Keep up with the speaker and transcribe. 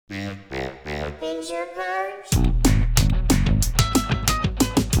Danger Birds. Danger Birds.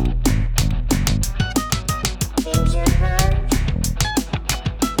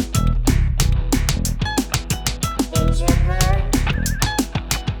 Danger Birds.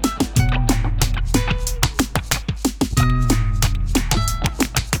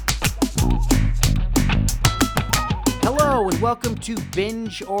 Hello and welcome to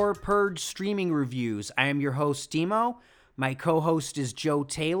Binge or Purge Streaming Reviews. I am your host, Demo. My co-host is Joe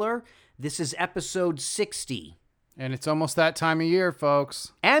Taylor. This is episode 60. And it's almost that time of year,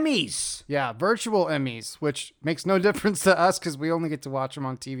 folks. Emmys! Yeah, virtual Emmys, which makes no difference to us because we only get to watch them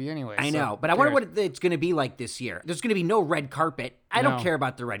on TV anyway. I know, but I wonder what it's going to be like this year. There's going to be no red carpet. I don't No. care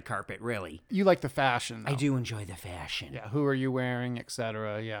about the red carpet, really. You like the fashion, though. I do enjoy the fashion. Yeah, who are you wearing,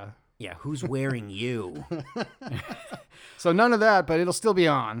 etc. Yeah. Yeah, who's wearing you? So none of that, but it'll still be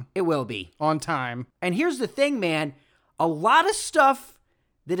on It will be. time. And here's the thing, man. A lot of stuff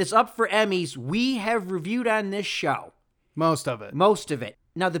that is up for Emmys we have reviewed on this show. Most of it. Most of it.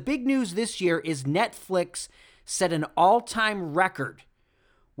 Now, the big news this year is Netflix set an all-time record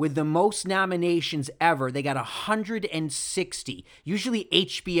with the most nominations ever. They got 160. Usually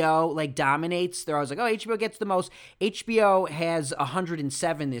HBO dominates. They're always like, oh, HBO gets the most. HBO has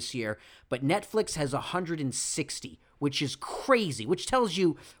 107 this year, but Netflix has 160, which is crazy, which tells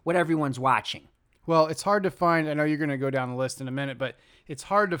you what everyone's watching. Well, it's hard to find. I know you're going to go down the list in a minute, but it's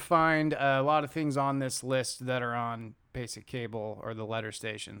hard to find a lot of things on this list that are on basic cable or the letter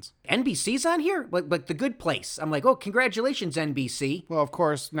stations. NBC's on here? Like The Good Place. I'm like, oh, congratulations, NBC. Well, of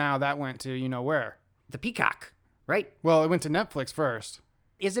course, now that went to where. The Peacock, right? Well, it went to Netflix first.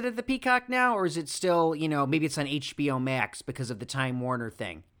 Is it at the Peacock now, or is it still, maybe it's on HBO Max because of the Time Warner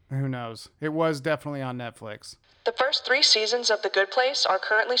thing? Who knows? It was definitely on Netflix. The first 3 seasons of The Good Place are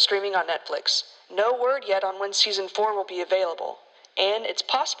currently streaming on Netflix. No word yet on when season 4 will be available, and it's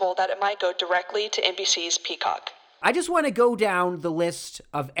possible that it might go directly to NBC's Peacock. I just want to go down the list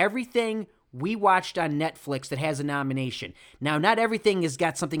of everything we watched on Netflix that has a nomination. Now, not everything has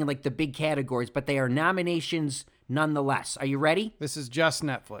got something in like the big categories, but they are nominations nonetheless. Are you ready? This is just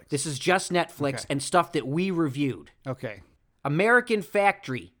Netflix. This is just Netflix Okay. and stuff that we reviewed. Okay. American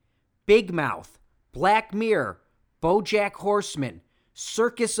Factory, Big Mouth, Black Mirror, BoJack Horseman,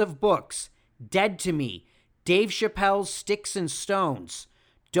 Circus of Books, Dead to Me, Dave Chappelle's Sticks and Stones,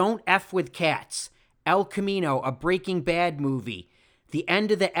 Don't F with Cats, El Camino, a Breaking Bad movie, The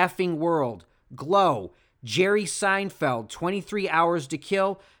End of the Effing World, Glow, Jerry Seinfeld, 23 Hours to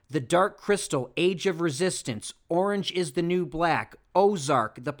Kill, The Dark Crystal, Age of Resistance, Orange is the New Black,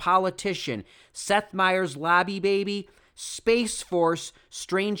 Ozark, The Politician, Seth Meyers' Lobby Baby, Space Force,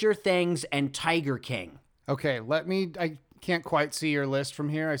 Stranger Things, and Tiger King. Okay, I can't quite see your list from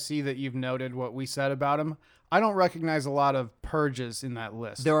here. I see that you've noted what we said about him. I don't recognize a lot of purges in that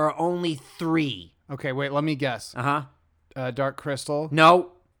list. There are only 3. Okay, wait, let me guess. Uh-huh. Dark Crystal?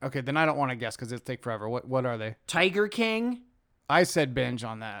 No. Okay, then I don't want to guess because it'll take forever. What are they? Tiger King. I said binge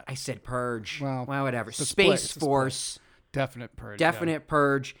on that. I said Purge. Well, whatever. it's a split. Space It's a Force. Definite purge. Definite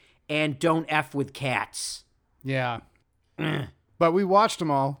Purge. And Don't F with Cats. Yeah. But we watched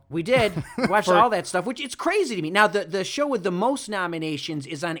them all. We did. We watched all that stuff, which it's crazy to me. Now, the show with the most nominations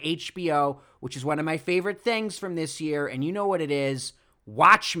is on HBO, which is one of my favorite things from this year. And you know what it is?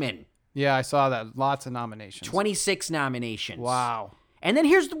 Watchmen. Yeah, I saw that. Lots of nominations. 26 nominations. Wow. And then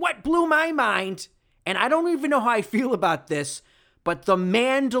here's what blew my mind, and I don't even know how I feel about this, but The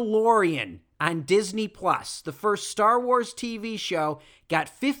Mandalorian on Disney Plus, the first Star Wars TV show, got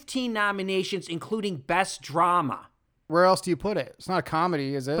 15 nominations, including Best Drama. Where else do you put it? It's not a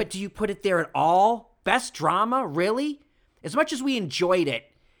comedy, is it? But do you put it there at all? Best Drama? Really? As much as we enjoyed it,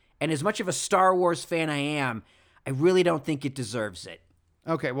 and as much of a Star Wars fan I am, I really don't think it deserves it.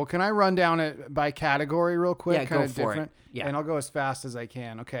 Okay, well, can I run down it by category real quick? Yeah, Kinda go for it. different? Yeah. And I'll go as fast as I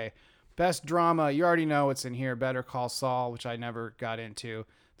can. Okay. Best drama, you already know what's in here. Better Call Saul, which I never got into.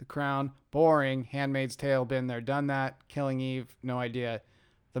 The Crown, boring. Handmaid's Tale, been there, done that. Killing Eve, no idea.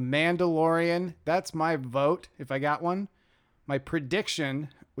 The Mandalorian, that's my vote if I got one. My prediction,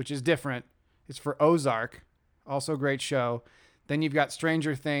 which is different, is for Ozark. Also a great show. Then you've got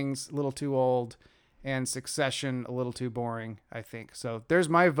Stranger Things, a little too old. And Succession, a little too boring, I think. So there's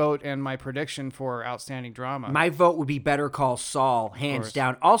my vote and my prediction for outstanding drama. My vote would be Better Call Saul, hands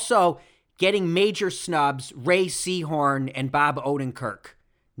down. Also, getting major snubs, Ray Seahorn and Bob Odenkirk.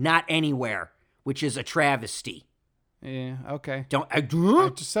 Not Anywhere, which is a travesty. Yeah, okay. I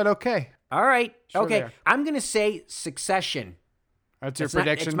just said okay. All right. Sure okay. there. I'm going to say Succession. That's your It's not-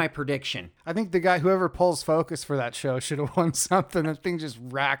 prediction? it's my prediction. I think the guy, whoever pulls focus for that show should have won something. That thing just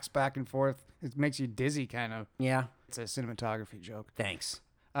racks back and forth. It makes you dizzy, kind of. Yeah. It's a cinematography joke. Thanks.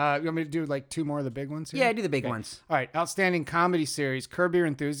 You want me to do like two more of the big ones here? Yeah, do the big ones. All right. Outstanding comedy series, Curb Your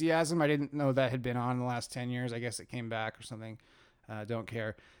Enthusiasm. I didn't know that had been on in the last 10 years. I guess it came back or something. Don't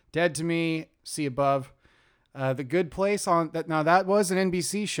care. Dead to Me, see above. The Good Place on that. Now that was an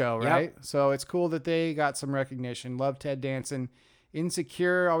NBC show, right? Yep. So it's cool that they got some recognition. Love Ted Danson.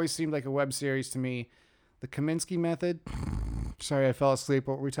 Insecure always seemed like a web series to me. The Kaminsky Method. Sorry, I fell asleep.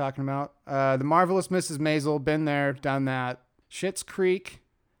 What were we talking about? The Marvelous Mrs. Maisel. Been there, done that. Schitt's Creek.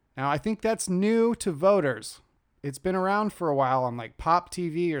 Now, I think that's new to voters. It's been around for a while on like Pop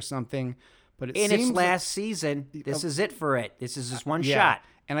TV or something, but it In seems its last season, this is it for it. This is just one shot.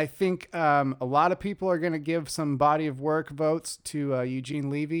 And I think a lot of people are going to give some body of work votes to Eugene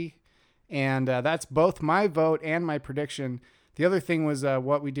Levy, and that's both my vote and my prediction. The other thing was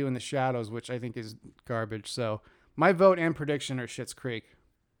What We Do in the Shadows, which I think is garbage. So my vote and prediction are Schitt's Creek.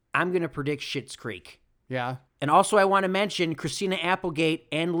 I'm going to predict Schitt's Creek. Yeah. And also, I want to mention Christina Applegate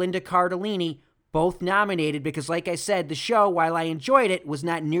and Linda Cardellini, both nominated because, like I said, the show, while I enjoyed it, was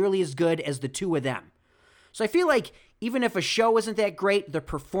not nearly as good as the two of them. So I feel like even if a show isn't that great, the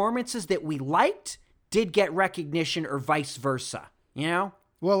performances that we liked did get recognition or vice versa, you know?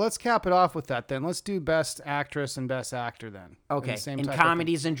 Well, let's cap it off with that then. Let's do Best Actress and Best Actor then. Okay, the same in type of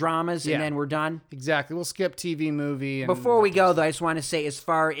comedies and dramas, Yeah. and then we're done. thing. Exactly. We'll skip TV, movie. And Before we go, though, I just want to say, as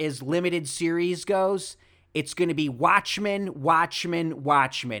far as limited series goes, it's going to be Watchmen, Watchmen,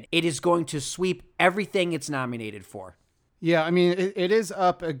 Watchmen. It is going to sweep everything it's nominated for. Yeah, I mean, it is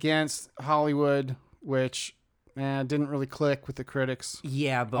up against Hollywood, which didn't really click with the critics.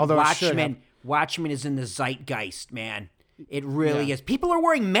 Yeah, but Although it should Watchmen is in the zeitgeist, man. It really Yeah. is. People are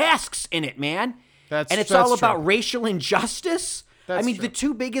wearing masks in it, man. That's all true. about racial injustice. That's I mean, true. the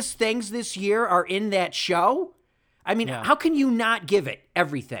two biggest things this year are in that show. I mean, Yeah. how can you not give it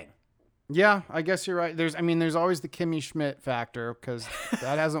everything? Yeah, I guess you're right. There's always the Kimmy Schmidt factor because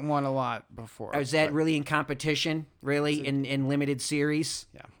that hasn't won a lot before. Is that really in competition? Really? In limited series?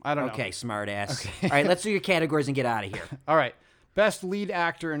 Yeah, I don't know. Okay, smart ass. All right, let's do your categories and get out of here. All right. Best lead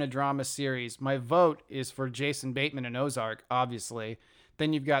actor in a drama series. My vote is for Jason Bateman in Ozark, obviously.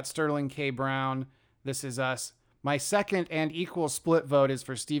 Then you've got Sterling K. Brown, This Is Us. My second and equal split vote is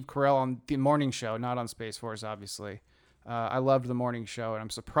for Steve Carell on The Morning Show, not on Space Force, obviously. I loved The Morning Show, and I'm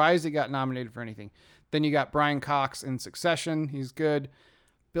surprised he got nominated for anything. Then you got Brian Cox in Succession. He's good.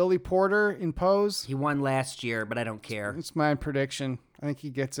 Billy Porter in Pose. He won last year, but I don't care. It's my prediction. I think he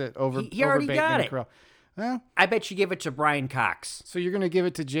gets it over, He over already Bateman got and it. Carell. Well, I bet you give it to Brian Cox. so you're going to give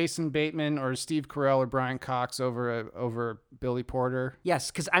it to Jason Bateman or Steve Carell or Brian Cox over Billy Porter? Yes,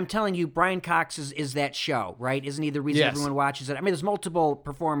 because I'm telling you, Brian Cox is that show, right? Isn't he the reason Yes. everyone watches it? I mean, there's multiple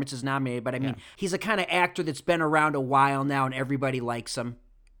performances nominated, but I mean, he's a kind of actor that's been around a while now, and everybody likes him.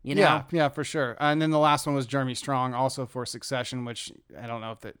 You know? Yeah, for sure. And then the last one was Jeremy Strong, also for Succession, which I don't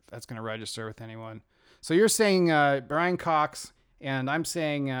know if that's going to register with anyone. So you're saying Brian Cox, and I'm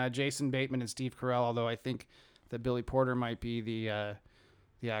saying Jason Bateman and Steve Carell, although I think that Billy Porter might be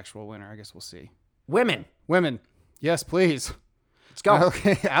the actual winner. I guess we'll see. Women, Women. Yes, please. let's go.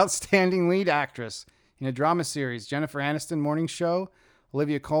 Okay. Outstanding lead actress in a drama series. Jennifer Aniston, Morning Show.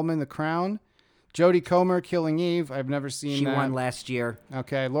 Olivia Colman, The Crown. Jodie Comer, Killing Eve. I've never seen She that. won last year.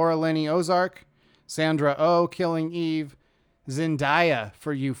 Okay. Laura Linney, Ozark. Sandra Oh, Killing Eve. Zendaya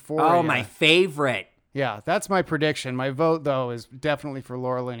for Euphoria. Oh, my favorite. Yeah, that's my prediction. My vote, though, is definitely for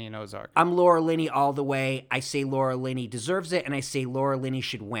Laura Linney and Ozark. I'm Laura Linney all the way. I say Laura Linney deserves it, and I say Laura Linney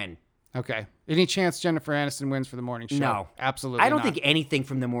should win. Okay. Any chance Jennifer Aniston wins for The Morning Show? No. Absolutely I don't not. think anything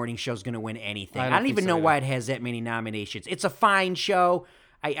from the morning show is going to win anything. I I don't don't think even so know either. why it has that many nominations. It's a fine show.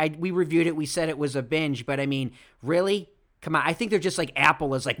 We reviewed it. We said it was a binge, but I mean, really? Come on. I think they're just like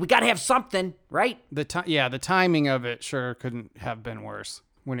Apple is like, we got to have something, right? the timing of it sure couldn't have been worse.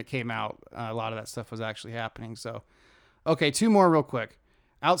 When it came out, a lot of that stuff was actually happening. So, okay, two more real quick.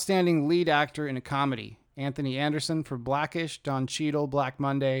 Outstanding lead actor in a comedy. Anthony Anderson for Blackish, Don Cheadle, Black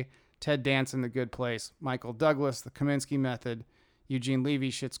Monday, Ted Danson, The Good Place, Michael Douglas, The Kaminsky Method, Eugene Levy,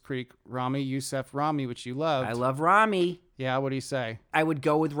 Schitt's Creek, Rami Youssef Rami, which you loved. I love Rami. Yeah, what do you say? I would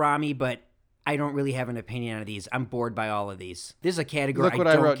go with Rami, but I don't really have an opinion on these. I'm bored by all of these. This is a category Look what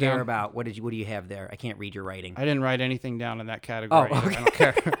I I don't wrote care down. about. What do you have there? I can't read your writing. I didn't write anything down in that category. Oh, either. okay. I don't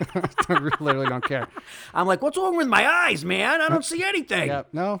care. I literally don't care. I'm like, what's wrong with my eyes, man? I don't see anything. Yeah,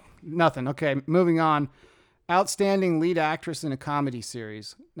 no, nothing. Okay, moving on. Outstanding lead actress in a comedy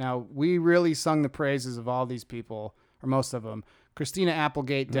series. Now, we really sung the praises of all these people, or most of them. Christina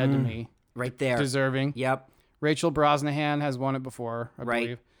Applegate, Dead to Me. Right there. Deserving. Yep. Rachel Brosnahan has won it before, I Right.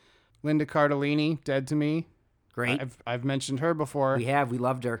 believe. Linda Cardellini, Dead to Me. Great. I've mentioned her before. We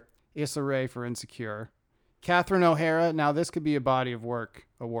loved her. Issa Rae for Insecure. Catherine O'Hara. Now, this could be a body of work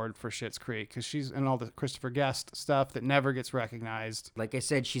award for Schitt's Creek because she's in all the Christopher Guest stuff that never gets recognized. Like I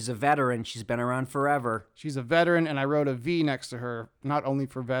said, she's a veteran. She's been around forever. She's a veteran, and I wrote a V next to her, not only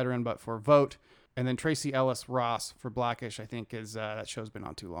for veteran, but for vote. And then Tracy Ellis Ross for Blackish, I think, is that show's been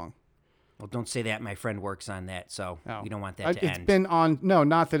on too long. Well, don't say that. My friend works on that, so Oh. we don't want that to It's end. been on, no,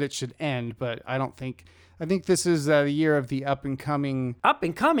 not that it should end, but I think this is the year of the up and coming Up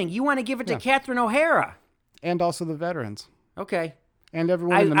and coming. You want to give it to Catherine O'Hara. and also the veterans Okay. and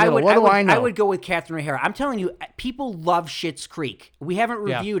everyone in the middle. What do I know? I would go with Catherine O'Hara. I'm telling you, people love Schitt's Creek. We haven't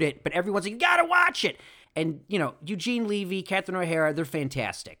Yeah. reviewed it, but everyone's like, you got to watch it. And, Eugene Levy, Catherine O'Hara, they're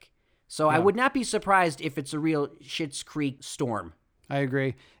fantastic. So I would not be surprised if it's a real Schitt's Creek storm. I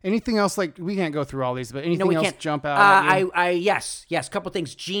agree. Anything else? Like, we can't go through all these, but anything We else can't jump out at you? Yes. Couple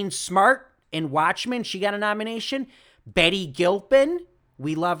things. Jean Smart in Watchmen, she got a nomination. Betty Gilpin,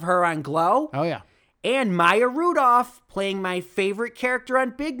 we love her on Glow. Oh, yeah. And Maya Rudolph playing my favorite character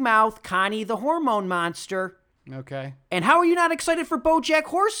on Big Mouth, Connie the Hormone Monster. Okay. And how are you not excited for BoJack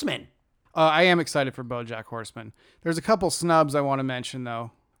Horseman? I am excited for BoJack Horseman. There's a couple snubs I want to mention,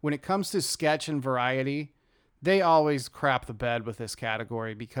 though. When it comes to sketch and variety, they always crap the bed with this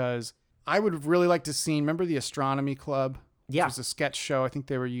category because I would really like to see, remember the Astronomy Club? Yeah. It was a sketch show. I think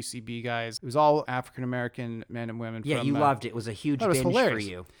they were UCB guys. It was all African-American men and women. Yeah, from, you loved it. It was a huge that was binge hilarious.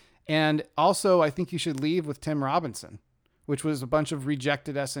 for you. And also, I think you should leave with Tim Robinson, which was a bunch of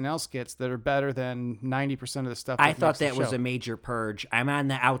rejected SNL skits that are better than 90% of the stuff. I thought makes that the was show. a major purge. I'm on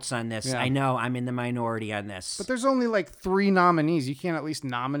the outs on this. Yeah. I know I'm in the minority on this. But there's only like 3 nominees. You can't at least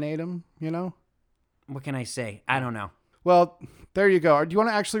nominate them, you know? What can I say? I don't know. Well, there you go. Do you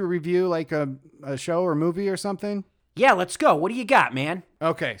want to actually review like a show or movie or something? Yeah, let's go. What do you got, man?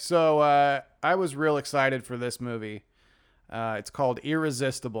 Okay, so I was real excited for this movie. It's called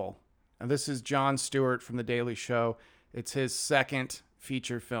Irresistible. And this is Jon Stewart from The Daily Show. It's his second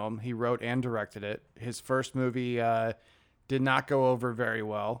feature film. He wrote and directed it. His first movie did not go over very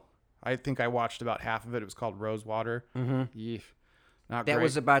well. I think I watched about half of it. It was called Rosewater. Mm-hmm. Not That great.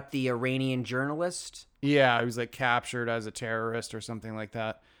 was about the Iranian journalist. Yeah, he was like captured as a terrorist or something like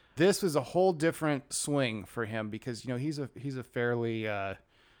that. This was a whole different swing for him because, you know, he's a fairly, I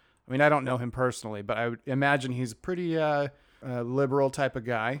mean, I don't know him personally, but I would imagine he's a pretty liberal type of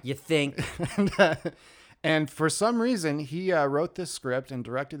guy. You think? And for some reason, he wrote this script and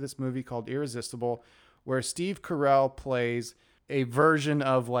directed this movie called Irresistible, where Steve Carell plays a version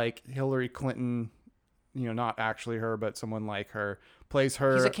of like Hillary Clinton, you know, not actually her, but someone like her, plays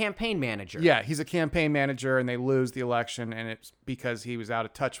her. He's a campaign manager. Yeah, he's a campaign manager, and they lose the election, and it's because he was out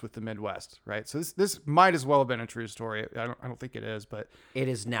of touch with the Midwest, right? So this might as well have been a true story. I don't think it is, but It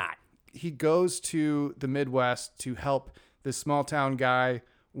is not. he goes to the Midwest to help this small town guy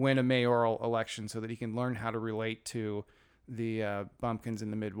win a mayoral election so that he can learn how to relate to the bumpkins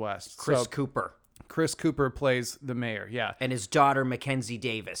in the Midwest. Chris So Cooper Chris Cooper plays the mayor. Yeah. and his daughter, Mackenzie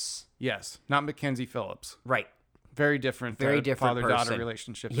Davis. Yes. Not Mackenzie Phillips. Right. Very different. Very different father-daughter person.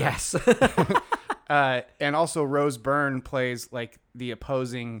 relationship. Yes. And also Rose Byrne plays like the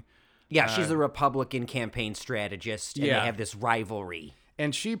opposing. Yeah, she's the Republican campaign strategist, and Yeah. they have this rivalry.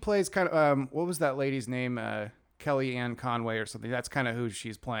 And she plays kind of, what was that lady's name? Kellyanne Conway or something. That's kind of who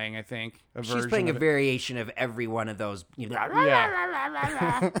she's playing, I think. She's playing a variation of every one of those.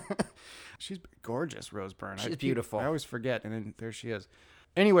 Yeah. She's gorgeous, Rose Byrne. She's beautiful. I always forget, and then there she is.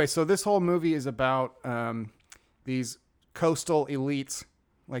 Anyway, so this whole movie is about these coastal elites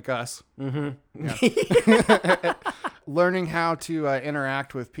like us. Yeah. Learning how to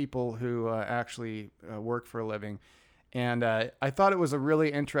interact with people who actually work for a living. And I thought it was a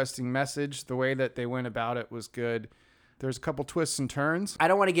really interesting message. The way that they went about it was good. There's a couple twists and turns. I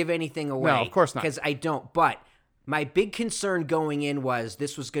don't want to give anything away. No, of course not. Because I don't. But my big concern going in was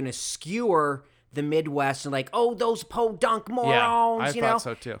this was going to skewer the Midwest and like, oh, those podunk morons, I you thought know?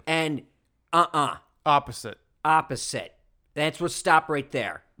 so too. And Opposite. opposite. That's what stop right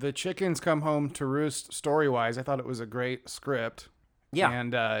there. The chickens come home to roost story-wise. I thought it was a great script. Yeah.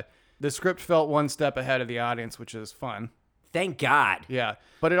 And the script felt one step ahead of the audience, which is fun. Thank God. Yeah.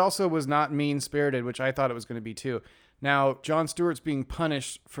 But it also was not mean-spirited, which I thought it was going to be too. Now, Jon Stewart's being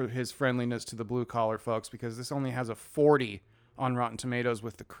punished for his friendliness to the blue-collar folks because this only has a 40 on Rotten Tomatoes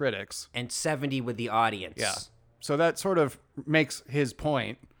with the critics. And 70 with the audience. Yeah. So that sort of makes his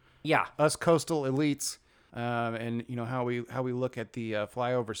point. Yeah. Us coastal elites and, you know, how we look at the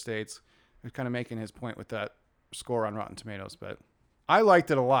flyover states, he's kind of making his point with that score on Rotten Tomatoes. But I liked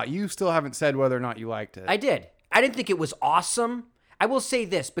it a lot. You still haven't said whether or not you liked it. I did. I didn't think it was awesome. I will say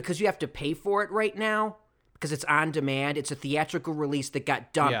this, because you have to pay for it right now, because it's on demand. It's a theatrical release that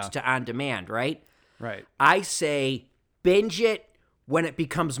got dumped Yeah. to on demand, right? Right. I say binge it when it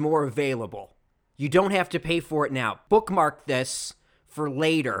becomes more available. You don't have to pay for it now. Bookmark this for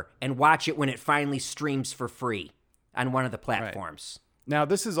later and watch it when it finally streams for free on one of the platforms. Now,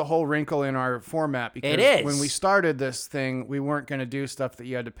 this is a whole wrinkle in our format because It is. when we started this thing, we weren't going to do stuff that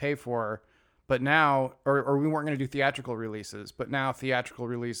you had to pay for, but now, or we weren't going to do theatrical releases, but now theatrical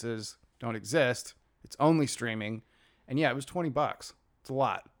releases don't exist. It's only streaming. And yeah, it was $20. It's a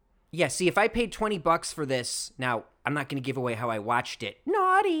lot. Yeah, see, if I paid $20 for this, now I'm not going to give away how I watched it.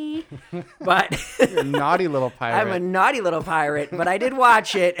 Naughty. But You're a naughty little pirate. I'm a naughty little pirate, but I did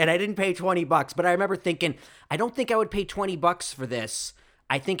watch it and I didn't pay $20. But I remember thinking, I don't think I would pay $20 for this.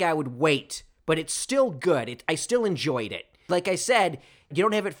 I think I would wait, but it's still good. I still enjoyed it. Like I said, you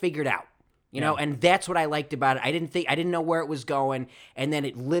don't have it figured out, you know, and that's what I liked about it. I didn't know where it was going, and then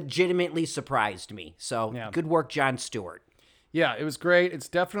it legitimately surprised me. So good work, Jon Stewart. Yeah, it was great. It's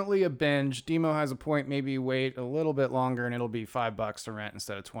definitely a binge. Demo has a point. Maybe wait a little bit longer and it'll be $5 to rent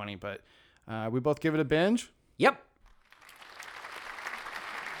instead of 20. But we both give it a binge. Yep.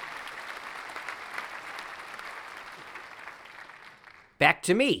 Back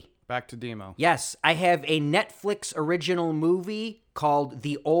to me. Back to Demo. Yes, I have a Netflix original movie called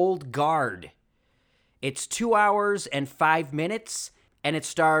The Old Guard. It's 2 hours and 5 minutes, and it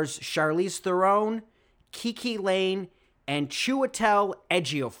stars Charlize Theron, Kiki Lane, and Chiwetel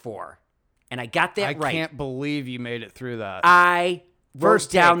Ejiofor. And I got that right. I can't believe you made it through that. I wrote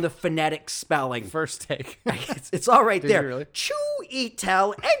First down take. the phonetic spelling. First take. It's all right there. you really?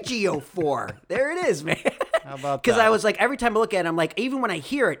 Chiwetel Ejiofor. There it is, man. How about Because that? I was like, every time I look at it, I'm like, even when I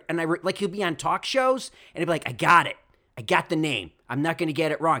hear it, and like he'll be on talk shows, and he'll be like, I got it. I got the name. I'm not going to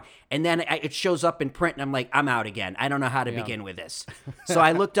get it wrong. And then it shows up in print, and I'm like, I'm out again. I don't know how to begin with this. So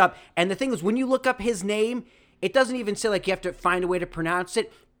I looked up, and the thing is, when you look up his name, it doesn't even say like you have to find a way to pronounce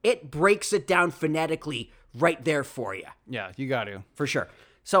it. It breaks it down phonetically right there for you. Yeah, you got to. For sure.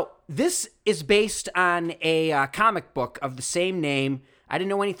 So this is based on a comic book of the same name. I didn't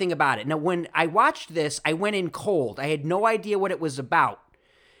know anything about it. Now, when I watched this, I went in cold. I had no idea what it was about.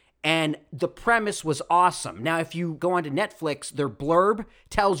 And the premise was awesome. Now, if you go onto Netflix, their blurb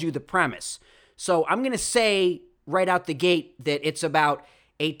tells you the premise. So I'm going to say right out the gate that it's about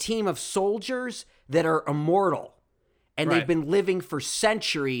a team of soldiers that are immortal. And they've Right. been living for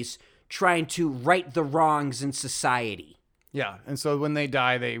centuries trying to right the wrongs in society. Yeah, and so when they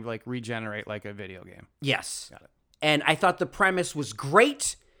die, they like regenerate like a video game. Yes. Got it. And I thought the premise was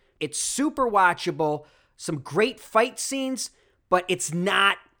great. It's super watchable. Some great fight scenes, but it's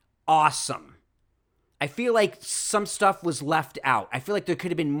not awesome. I feel like some stuff was left out. I feel like there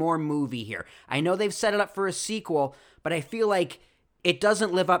could have been more movie here. I know they've set it up for a sequel, but I feel like it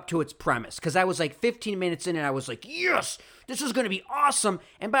doesn't live up to its premise. Because I was like 15 minutes in and I was like, yes, this is going to be awesome.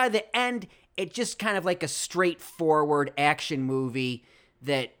 And by the end, it just kind of like a straightforward action movie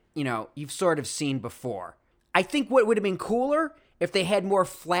that, you know, you've sort of seen before. I think what would have been cooler if they had more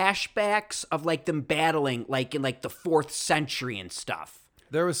flashbacks of like them battling like in like the 4th century and stuff.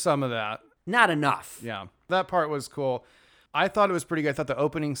 There was some of that. Not enough. Yeah, that part was cool. I thought it was pretty good. I thought the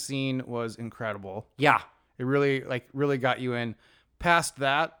opening scene was incredible. Yeah. It really got you in. Past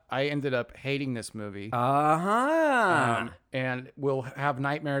that, I ended up hating this movie. Uh-huh. And will have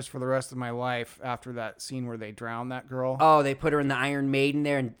nightmares for the rest of my life after that scene where they drown that girl. Oh, they put her in the Iron Maiden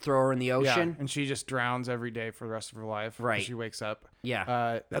there and throw her in the yeah, ocean? and she just drowns every day for the rest of her life. when Right. She wakes up.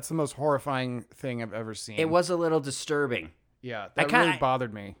 Yeah. That's the most horrifying thing I've ever seen. It was a little disturbing. Yeah, I that kinda- really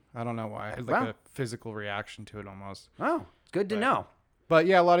bothered me. I don't know why. I had like Well. a physical reaction to it almost. Oh, it's good to know. But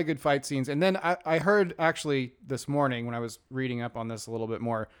yeah, a lot of good fight scenes. And then I heard actually this morning when I was reading up on this a little bit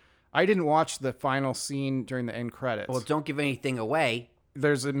more, I didn't watch the final scene during the end credits. Well, don't give anything away.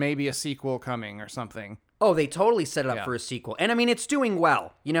 There's maybe a sequel coming or something. Oh, they totally set it up Yeah. for a sequel. And I mean, it's doing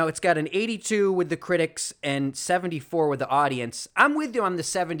well. You know, it's got an 82 with the critics and 74 with the audience. I'm with you on the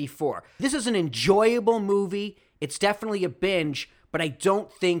 74. This is an enjoyable movie. It's definitely a binge, but I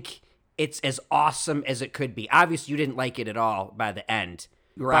don't think it's as awesome as it could be. Obviously, you didn't like it at all by the end.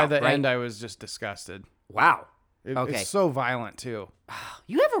 You were By out, the right? end, I was just disgusted. Wow. Okay. It's so violent too.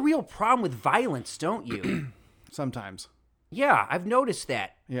 You have a real problem with violence, don't you? Sometimes. Yeah, I've noticed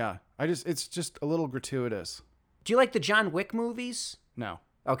that. Yeah. It's just a little gratuitous. Do you like the John Wick movies? No.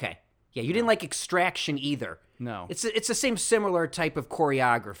 Okay. Yeah, you didn't like Extraction either. No. It's the same similar type of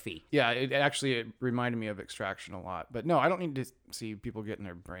choreography. Yeah, it reminded me of Extraction a lot. But no, I don't need to see people getting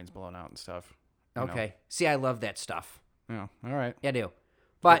their brains blown out and stuff. you know. Okay. See, I love that stuff. Yeah. All right. I do.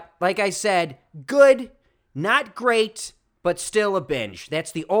 But like I said, good, not great, but still a binge.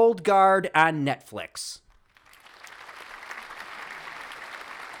 That's The Old Guard on Netflix.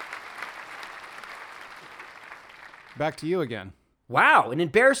 Back to you again. Wow, an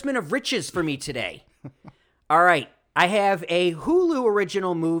embarrassment of riches for me today. All right, I have a Hulu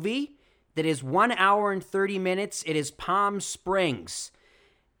original movie that is 1 hour and 30 minutes. It is Palm Springs,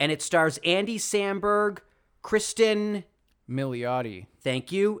 and it stars Andy Samberg, Kristen, Milioti.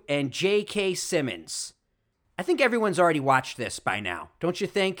 thank you, and J.K. Simmons. I think everyone's already watched this by now, don't you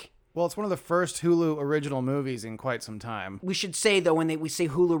think? Well, it's one of the first Hulu original movies in quite some time. We should say, though, when we say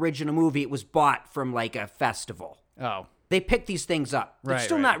Hulu original movie, it was bought from like a festival. Oh, They pick these things up. They're Right,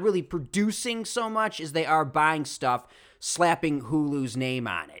 still right. not really producing so much as they are buying stuff, slapping Hulu's name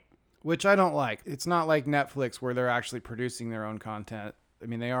on it. which I don't like. It's not like Netflix where they're actually producing their own content. I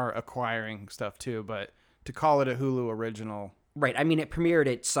mean, they are acquiring stuff too, but to call it a Hulu original, Right. I mean, it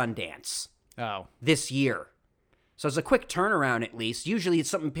premiered at Sundance oh, this year. So it's a quick turnaround, at least. Usually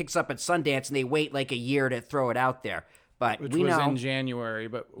it's something picks up at Sundance and they wait like a year to throw it out there. But which we was know. in January.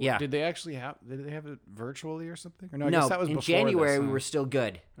 But Yeah. did they have it virtually or something? Or no, I No, guess that was in before January this, we huh? were still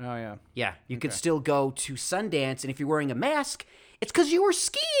good. Oh yeah. Yeah, you could still go to Sundance, and if you're wearing a mask, it's because you were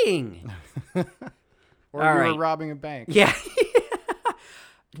skiing. Or All you right. were robbing a bank. Yeah.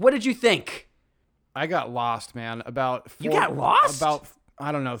 What did you think? I got lost, man. You got lost? About,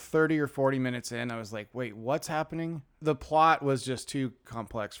 I don't know, 30 or 40 minutes in, I was like, wait, what's happening? The plot was just too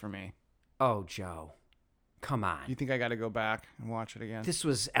complex for me. Oh, Joe. Come on. You think I got to go back and watch it again? This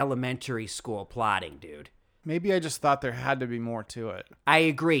was elementary school plotting, dude. Maybe I just thought there had to be more to it. I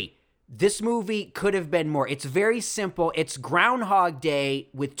agree. This movie could have been more. It's very simple. It's Groundhog Day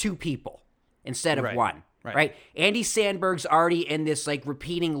with two people instead of Right, one. right. Andy Sandberg's already in this like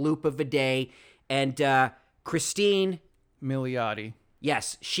repeating loop of a day, and Christine, Milioti.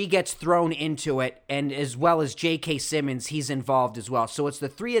 yes, she gets thrown into it, and as well as J.K. Simmons, he's involved as well. So it's the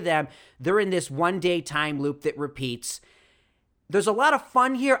three of them. They're in this one-day time loop that repeats. There's a lot of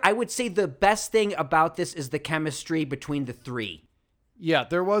fun here. I would say the best thing about this is the chemistry between the three. Yeah,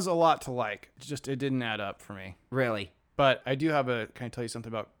 there was a lot to like. It's just it didn't add up for me. Really. But I do have can I tell you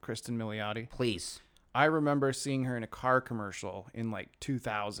something about Kristen Milioti? Please. I remember seeing her in a car commercial in like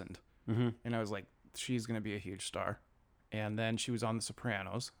 2000. Mm-hmm. And I was like, she's going to be a huge star. And then she was on The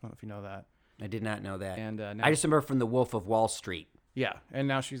Sopranos. I don't know if you know that. I did not know that. And now, I just remember from The Wolf of Wall Street. yeah, and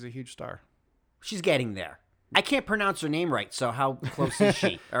now she's a huge star. She's getting there. I can't pronounce her name right, so how close is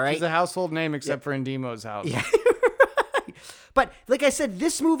she? All right. She's a household name except for in Demo's house. Yeah. But like I said,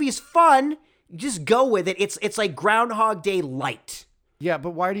 this movie is fun. Just go with it. It's like Groundhog Day light. Yeah,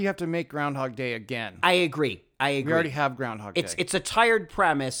 but why do you have to make Groundhog Day again? I agree. We already have Groundhog Day. It's a tired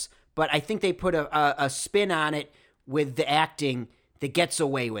premise, but I think they put a spin on it with the acting that gets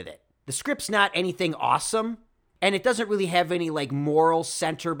away with it. The script's not anything awesome, and it doesn't really have any like moral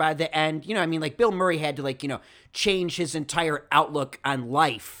center by the end. You know, I mean, like Bill Murray had to like, change his entire outlook on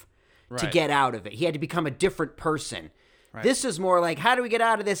life to Right. get out of it. He had to become a different person. Right. This is more like, how do we get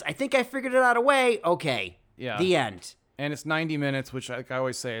out of this? I think I figured it out a way. Okay. Yeah. The end. And it's 90 minutes, which like I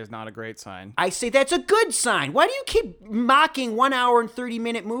always say is not a great sign. I say that's a good sign. Why do you keep mocking 1 hour and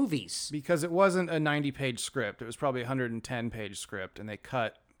 30-minute movies? Because it wasn't a 90-page script. It was probably a 110-page script, and they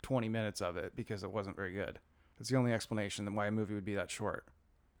cut 20 minutes of it because it wasn't very good. That's the only explanation why a movie would be that short.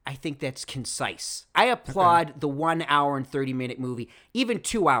 I think that's concise. I applaud the 1 hour and 30-minute movie, even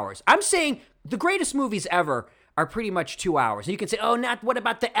 2 hours. I'm saying the greatest movies ever are pretty much 2 hours. And you can say, oh, what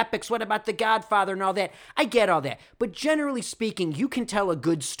about the epics? What about The Godfather and all that? I get all that. But generally speaking, you can tell a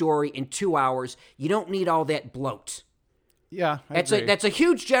good story in 2 hours. You don't need all that bloat. Yeah, I agree. That's a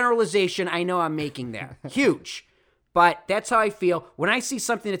huge generalization I know I'm making there. Huge. But that's how I feel. When I see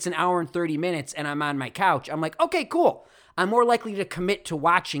something that's an hour and 30 minutes and I'm on my couch, I'm like, okay, cool. I'm more likely to commit to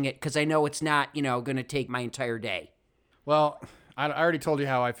watching it because I know it's not, going to take my entire day. Well, I already told you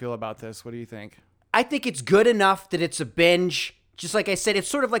how I feel about this. What do you think? I think it's good enough that it's a binge. Just like I said, it's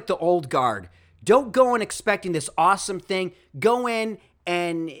sort of like The Old Guard. Don't go in expecting this awesome thing. Go in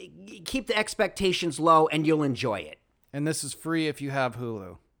and keep the expectations low and you'll enjoy it. And this is free if you have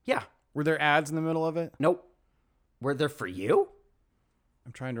Hulu. Yeah. Were there ads in the middle of it? Nope. Were there for you?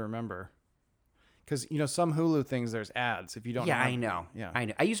 I'm trying to remember. Because, some Hulu things, there's ads. If you don't Yeah, have- I know. Yeah. I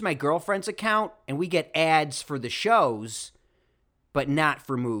know. I use my girlfriend's account and we get ads for the shows, but not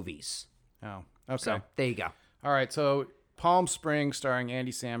for movies. Oh, okay. So there you go. All right, so Palm Springs starring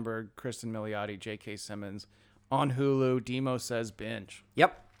Andy Samberg, Kristen Milioti, J.K. Simmons on Hulu. Demo says binge.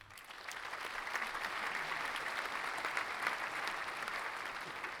 Yep.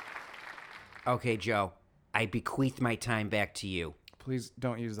 Okay, Joe. I bequeath my time back to you. Please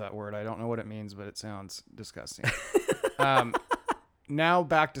don't use that word. I don't know what it means, but it sounds disgusting. Now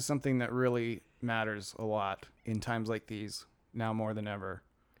back to something that really matters a lot in times like these, now more than ever.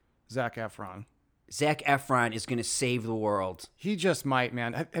 Zac Efron. Zac Efron is going to save the world. He just might,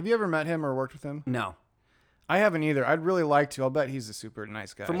 man. Have you ever met him or worked with him? No. I haven't either. I'd really like to. I'll bet he's a super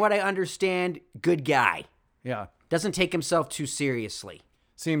nice guy. From what I understand, good guy. Yeah. Doesn't take himself too seriously.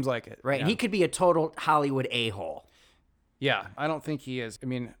 Seems like it. Right? Yeah. And he could be a total Hollywood a-hole. Yeah, I don't think he is. I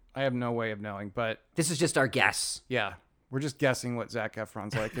mean, I have no way of knowing, but This is just our guess. yeah, we're just guessing what Zac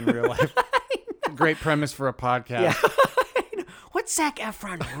Efron's like in real life. Great premise for a podcast. What's Zac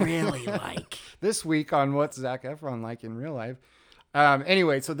Efron really like? This week on What's Zac Efron Like in Real Life.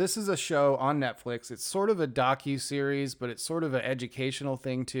 Anyway, so this is a show on Netflix. It's sort of a docu-series, but it's sort of an educational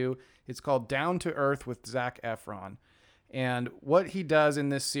thing too. It's called Down to Earth with Zac Efron. And what he does in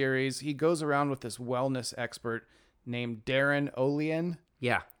this series, he goes around with this wellness expert named Darren Olien.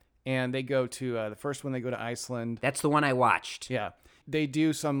 Yeah. And they go to, the first one, they go to Iceland. That's the one I watched. Yeah. They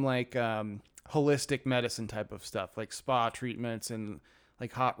do some like holistic medicine type of stuff, like spa treatments and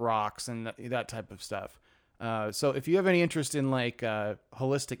like hot rocks and that type of stuff. So if you have any interest in like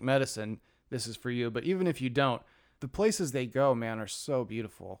holistic medicine, this is for you. But even if you don't, the places they go, man, are so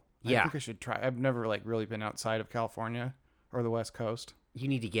beautiful. Yeah. I think I should try. I've never like really been outside of California or the West Coast. You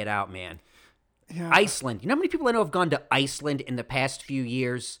need to get out, man. Yeah. Iceland. You know how many people I know have gone to Iceland in the past few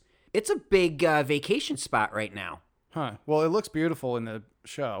years? It's a big vacation spot right now. Huh. Well, it looks beautiful in the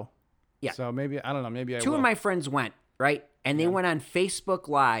show. Yeah. So maybe, I don't know, maybe I Two will. of my friends went, right? And they went on Facebook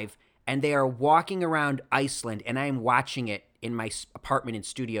Live, and they are walking around Iceland, and I am watching it in my apartment in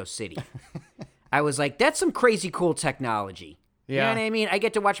Studio City. I was like, that's some crazy cool technology. You Yeah. know what I mean? I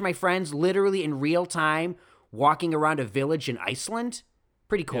get to watch my friends literally in real time walking around a village in Iceland.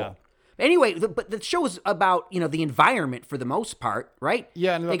 Pretty cool. Yeah. Anyway, but the show is about, the environment for the most part, right?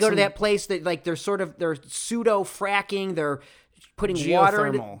 Yeah, and They about go to some- that place that like they're pseudo fracking, they're putting water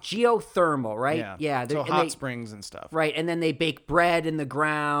into geothermal, right? Yeah. So and hot springs and stuff. Right, and then they bake bread in the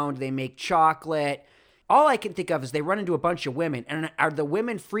ground, they make chocolate. All I can think of is they run into a bunch of women, and are the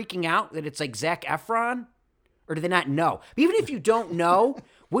women freaking out that it's like Zac Efron? Or do they not know? Even if you don't know,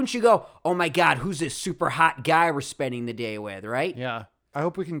 wouldn't you go, oh my God, who's this super hot guy we're spending the day with, right? Yeah. I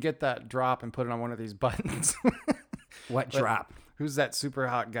hope we can get that drop and put it on one of these buttons. What drop? Who's that super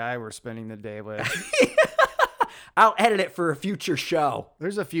hot guy we're spending the day with? I'll edit it for a future show.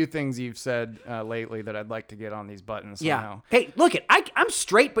 There's a few things you've said lately that I'd like to get on these buttons somehow. Yeah. Hey, look, I'm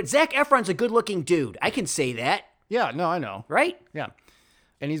straight, but Zac Efron's a good-looking dude. I can say that, Yeah, no, I know. right? Yeah.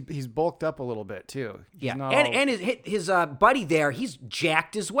 And he's bulked up a little bit too. He's Yeah. not And all- and his buddy there, he's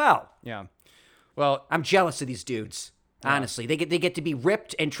jacked as well. yeah. Well, I'm jealous of these dudes. Honestly, they get to be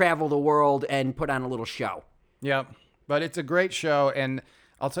ripped and travel the world and put on a little show. yeah. But it's a great show, and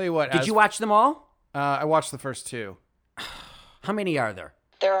I'll tell you what. Did you watch them all? I watched the first two. How many are there?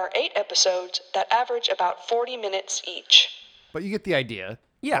 There are 8 episodes that average about 40 minutes each. But you get the idea.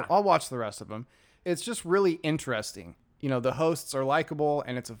 Yeah. I'll watch the rest of them. It's just really interesting. The hosts are likable,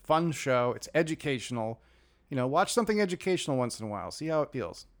 and it's a fun show. It's educational. Watch something educational once in a while. See how it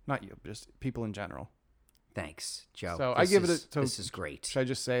feels. Not you, but just people in general. Thanks, Joe. So I give it is- a. So This is great. Should I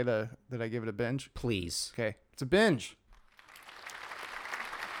just say that I give it a binge? Please. Okay, it's a binge.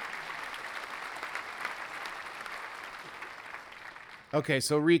 Okay,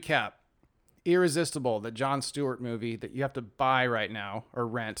 so recap. Irresistible, the Jon Stewart movie that you have to buy right now or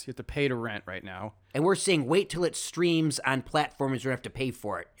rent. You have to pay to rent right now. And we're saying wait till it streams on platforms where you have to pay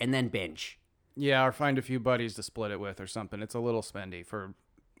for it and then binge. Yeah, or find a few buddies to split it with or something. It's a little spendy for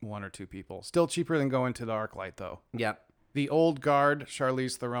 1 or 2 people. Still cheaper than going to the ArcLight, though. Yep. The Old Guard,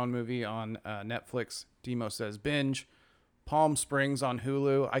 Charlize Theron movie on Netflix. Demo says binge. Palm Springs on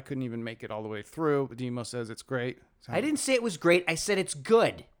Hulu. I couldn't even make it all the way through. But Demo says it's great. So, I didn't say it was great. I said it's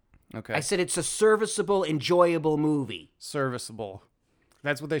good. okay. I said it's a serviceable, enjoyable movie. Serviceable.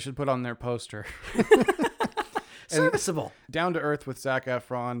 That's what they should put on their poster. Serviceable. Down to Earth with Zac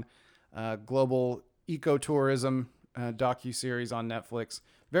Efron. Global ecotourism docuseries on Netflix.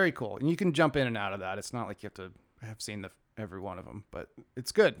 Very cool. And you can jump in and out of that. It's not like you have to have seen every one of them, but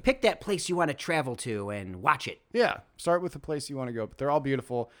it's good. Pick that place you want to travel to and watch it. Yeah. Start with the place you want to go, but they're all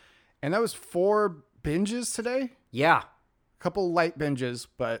beautiful. And that was 4 binges today. Yeah. Couple light binges,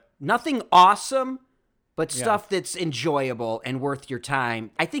 but Nothing awesome, but stuff that's enjoyable and worth your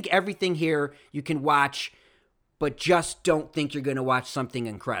time. I think everything here you can watch, but just don't think you're going to watch something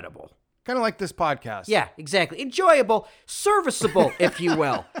incredible. kind of like this podcast. Yeah, exactly. Enjoyable, serviceable, if you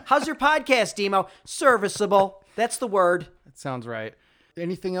will. How's your podcast, Demo? Serviceable. That's the word. That sounds right.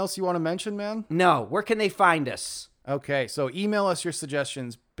 Anything else you want to mention, man? No, where can they find us? Okay, so email us your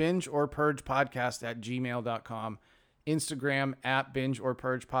suggestions, bingeorpurgepodcast@gmail.com, Instagram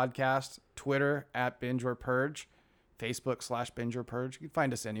 @bingeorpurgepodcast, Twitter @bingeorpurge, Facebook/Binge or Purge. You can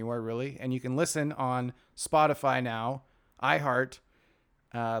find us anywhere, really. And you can listen on Spotify now, iHeart,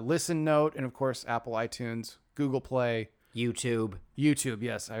 Listen Note, and of course, Apple iTunes, Google Play. YouTube.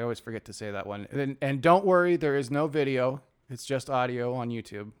 Yes. I always forget to say that one. And don't worry, there is no video. It's just audio on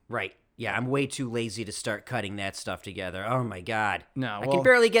YouTube. Right. Yeah, I'm way too lazy to start cutting that stuff together. Oh, my God. No, I can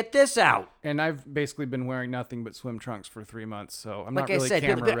barely get this out. And I've basically been wearing nothing but swim trunks for 3 months, so I'm Like not really I said,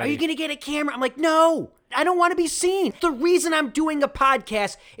 people camera go, are ready. you going to get a camera? I'm like, no, I don't want to be seen. The reason I'm doing a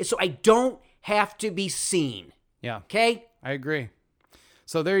podcast is so I don't have to be seen. Yeah, Okay? I agree.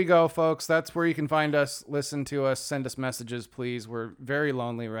 So there you go, folks. That's where you can find us, listen to us, send us messages, please. We're very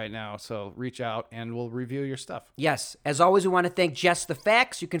lonely right now, so reach out and we'll review your stuff. Yes. As always, we want to thank Jess the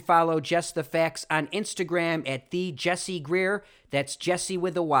Facts. You can follow Jess the Facts on Instagram at the Jesse Greer. That's Jesse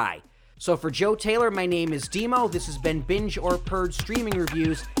with a Y. So for Joe Taylor, my name is Demo. This has been Binge or Purge Streaming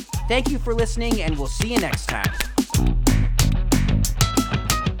Reviews. Thank you for listening, and we'll see you next time.